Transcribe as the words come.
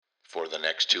For the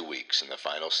next 2 weeks in the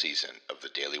final season of the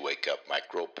Daily Wake Up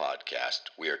Micro Podcast,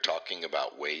 we are talking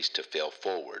about ways to fail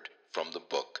forward from the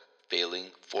book Failing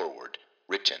Forward,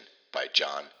 written by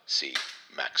John C.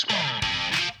 Maxwell.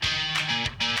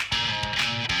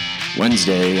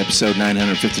 Wednesday, episode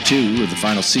 952 of the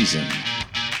final season.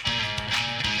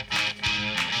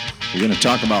 We're going to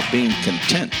talk about being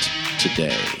content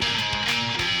today.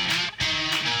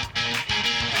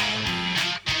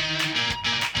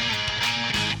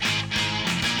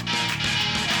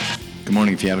 Good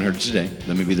morning. If you haven't heard it today,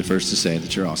 let me be the first to say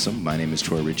that you're awesome. My name is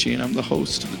Troy Ritchie, and I'm the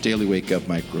host of the Daily Wake Up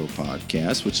Micro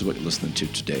Podcast, which is what you're listening to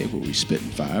today, where we spit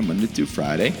and fire Monday through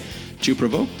Friday to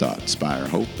provoke thought, inspire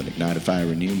hope, and ignite a fire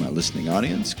in you, my listening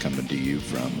audience, coming to you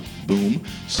from Boom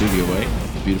Studio A,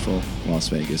 the beautiful Las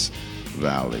Vegas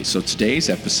Valley. So today's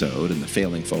episode in the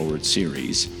Failing Forward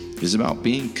series is about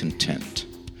being content.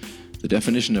 The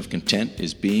definition of content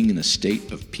is being in a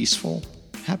state of peaceful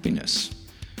happiness.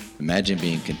 Imagine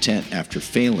being content after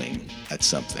failing at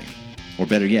something. Or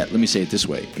better yet, let me say it this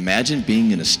way. Imagine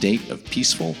being in a state of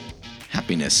peaceful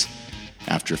happiness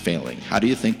after failing. How do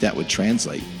you think that would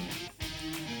translate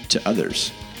to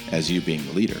others as you being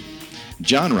the leader?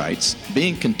 John writes,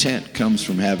 being content comes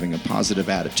from having a positive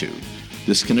attitude.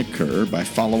 This can occur by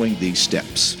following these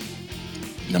steps.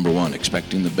 Number 1,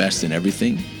 expecting the best in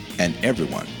everything and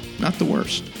everyone, not the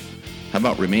worst. How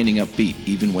about remaining upbeat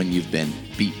even when you've been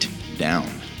beat down?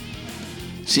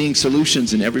 Seeing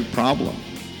solutions in every problem,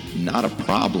 not a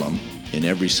problem in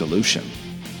every solution.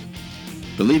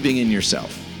 Believing in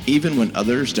yourself, even when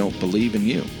others don't believe in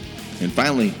you. And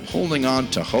finally, holding on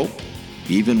to hope,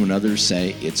 even when others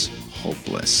say it's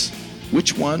hopeless.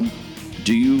 Which one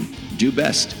do you do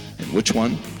best? And which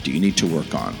one do you need to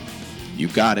work on? You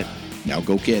got it. Now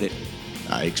go get it.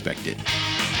 I expect it.